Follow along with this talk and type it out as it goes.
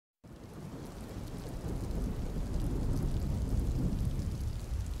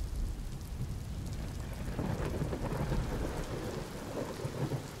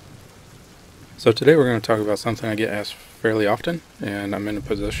So today we're going to talk about something I get asked fairly often, and I'm in a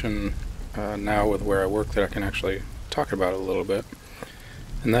position now with where I work that I can actually talk about it a little bit.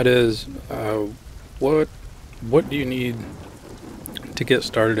 And that is, what do you need to get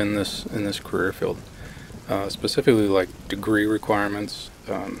started in this career field? Specifically, like degree requirements.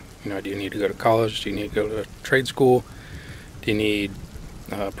 Do you need to go to college? Do you need to go to trade school? Do you need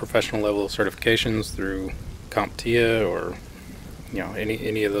professional level certifications through CompTIA or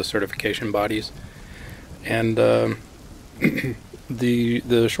any of those certification bodies? And the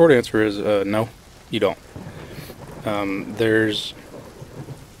short answer is no, you don't. There's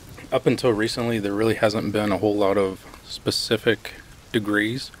up until recently there really hasn't been a whole lot of specific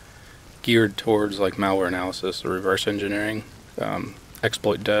degrees geared towards like malware analysis or reverse engineering,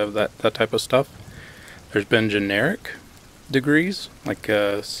 exploit dev, that type of stuff. There's been generic degrees like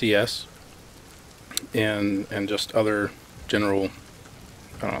CS and just other general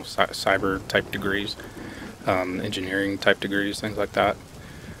cyber type degrees, engineering type degrees, things like that.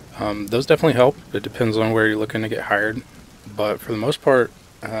 Those definitely help. It depends on where you're looking to get hired, but for the most part,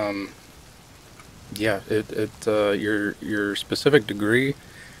 your specific degree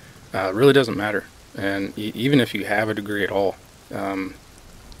really doesn't matter. And even if you have a degree at all,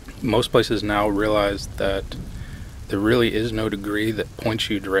 most places now realize that there really is no degree that points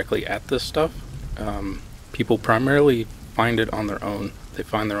you directly at this stuff. People primarily find it on their own. They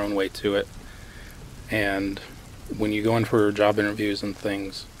find their own way to it. And when you go in for job interviews and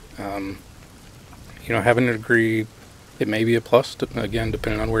things, having a degree, it may be a plus, again,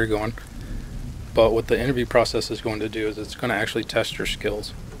 depending on where you're going. But what the interview process is going to do is it's going to actually test your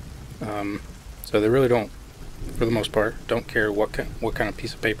skills. So they really don't, for the most part, don't care what kind of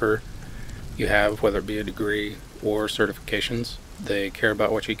piece of paper you have, whether it be a degree or certifications. They care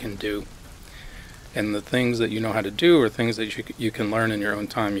about what you can do. And the things that you know how to do are things that you can learn in your own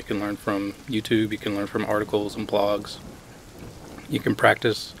time. You can learn from YouTube, you can learn from articles and blogs. You can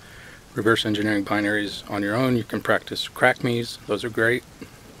practice reverse engineering binaries on your own. You can practice crackmes, those are great.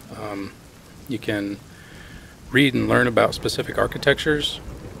 You can read and learn about specific architectures,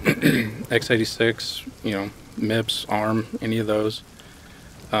 x86, MIPS, ARM, any of those.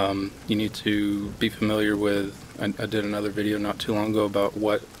 You need to be familiar with, I did another video not too long ago about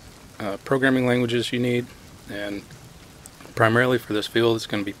what programming languages you need, and primarily for this field it's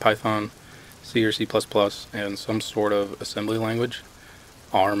going to be Python, C or C++, and some sort of assembly language,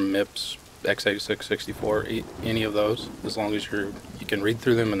 ARM, MIPS, x86, 64, any of those. As long as you can read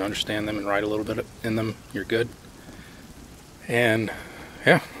through them and understand them and write a little bit in them, you're good. And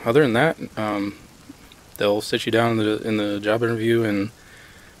yeah, other than that, they'll sit you down in the job interview and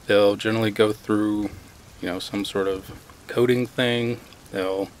they'll generally go through some sort of coding thing.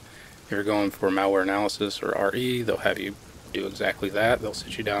 If you're going for malware analysis or RE, they'll have you do exactly that. They'll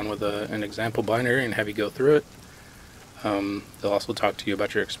sit you down with an example binary and have you go through it. They'll also talk to you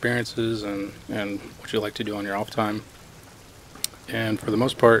about your experiences and what you like to do on your off time. And for the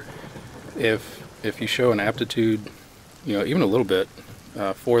most part, if you show an aptitude, even a little bit,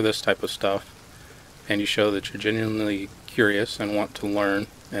 for this type of stuff, and you show that you're genuinely curious and want to learn,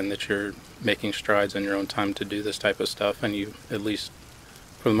 and that you're making strides in your own time to do this type of stuff, and you at least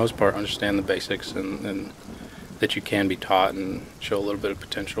for the most part understand the basics and that you can be taught and show a little bit of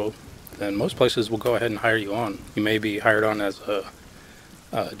potential, then most places will go ahead and hire you on. You may be hired on as a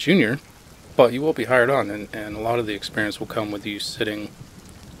junior, but you will be hired on, and a lot of the experience will come with you sitting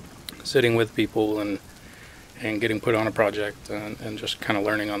with people and getting put on a project and just kind of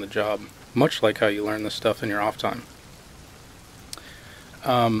learning on the job, much like how you learn this stuff in your off time.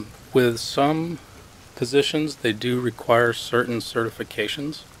 With some positions, they do require certain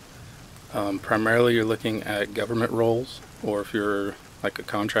certifications. Primarily you're looking at government roles, or if you're like a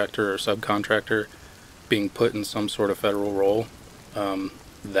contractor or subcontractor being put in some sort of federal role,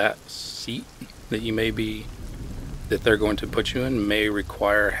 that seat that they're going to put you in may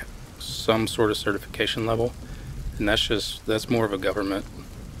require some sort of certification level, and that's more of a government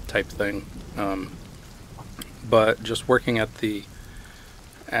type thing. But just working at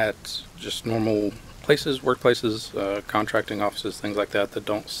just normal places, workplaces, contracting offices, things like that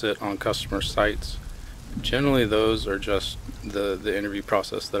don't sit on customer sites, generally those are just the interview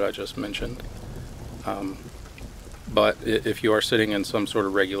process that I just mentioned. But if you are sitting in some sort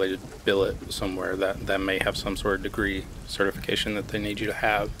of regulated billet somewhere, that may have some sort of degree certification that they need you to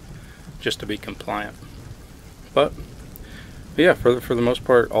have just to be compliant. But yeah, for the most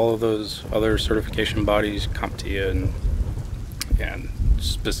part, all of those other certification bodies, CompTIA and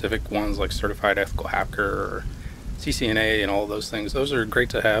specific ones like Certified Ethical Hacker or CCNA and all those things, those are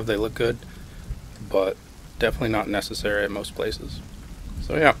great to have. They look good, but definitely not necessary at most places.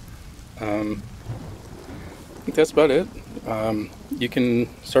 So yeah, think that's about it. You can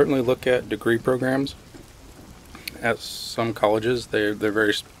certainly look at degree programs at some colleges. They're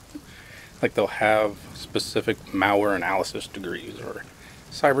very, like, they'll have specific malware analysis degrees or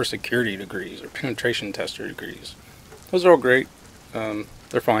cybersecurity degrees or penetration tester degrees. Those are all great.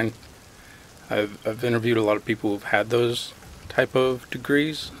 They're fine. I've interviewed a lot of people who've had those type of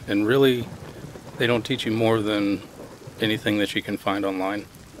degrees, and really they don't teach you more than anything that you can find online.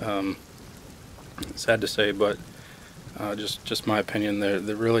 Sad to say, but just my opinion, they're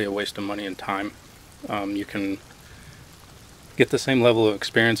really a waste of money and time. You can get the same level of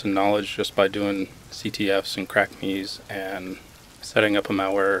experience and knowledge just by doing CTFs and crack-me's and setting up a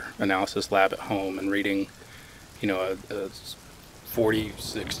malware analysis lab at home and reading, a $40,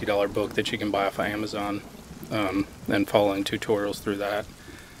 $60 book that you can buy off of Amazon, and following tutorials through that.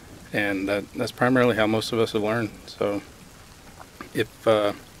 And that's primarily how most of us have learned. So if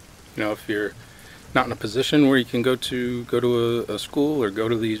if you're not in a position where you can go to a school or go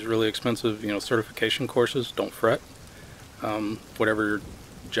to these really expensive certification courses, don't fret. Whatever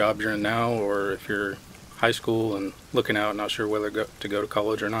job you're in now, or if you're high school and looking out, not sure whether to go to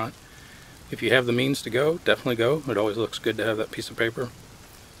college or not, if you have the means to go, definitely go. It always looks good to have that piece of paper.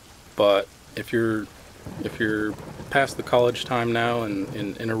 But if you're past the college time now and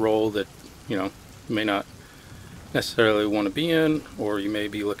in a role that you may not necessarily want to be in, or you may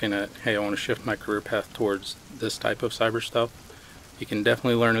be looking at, hey, I want to shift my career path towards this type of cyber stuff, you can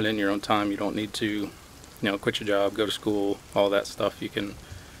definitely learn it in your own time. You don't need to quit your job, go to school, all that stuff. You can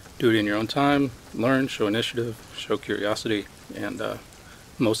do it in your own time, learn, show initiative, show curiosity, and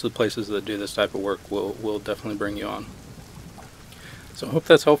most of the places that do this type of work will definitely bring you on. So I hope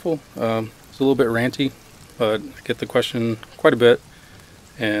that's helpful. It's a little bit ranty, but I get the question quite a bit,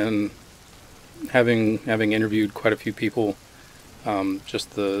 and having interviewed quite a few people,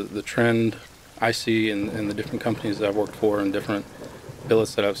 just the trend I see in the different companies that I've worked for and different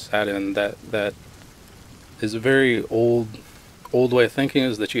billets that I've sat in, that is a very old way of thinking,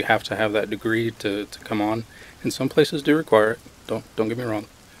 is that you have to have that degree to come on. And some places do require it, don't get me wrong,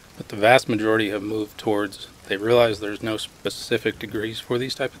 but the vast majority have moved towards, they realize there's no specific degrees for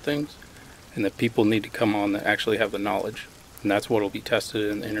these type of things, and that people need to come on that actually have the knowledge, and that's what will be tested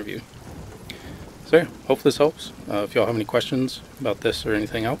in the interview. So yeah, hopefully this helps. If y'all have any questions about this or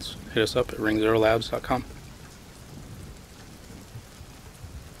anything else, hit us up at ringzerolabs.com.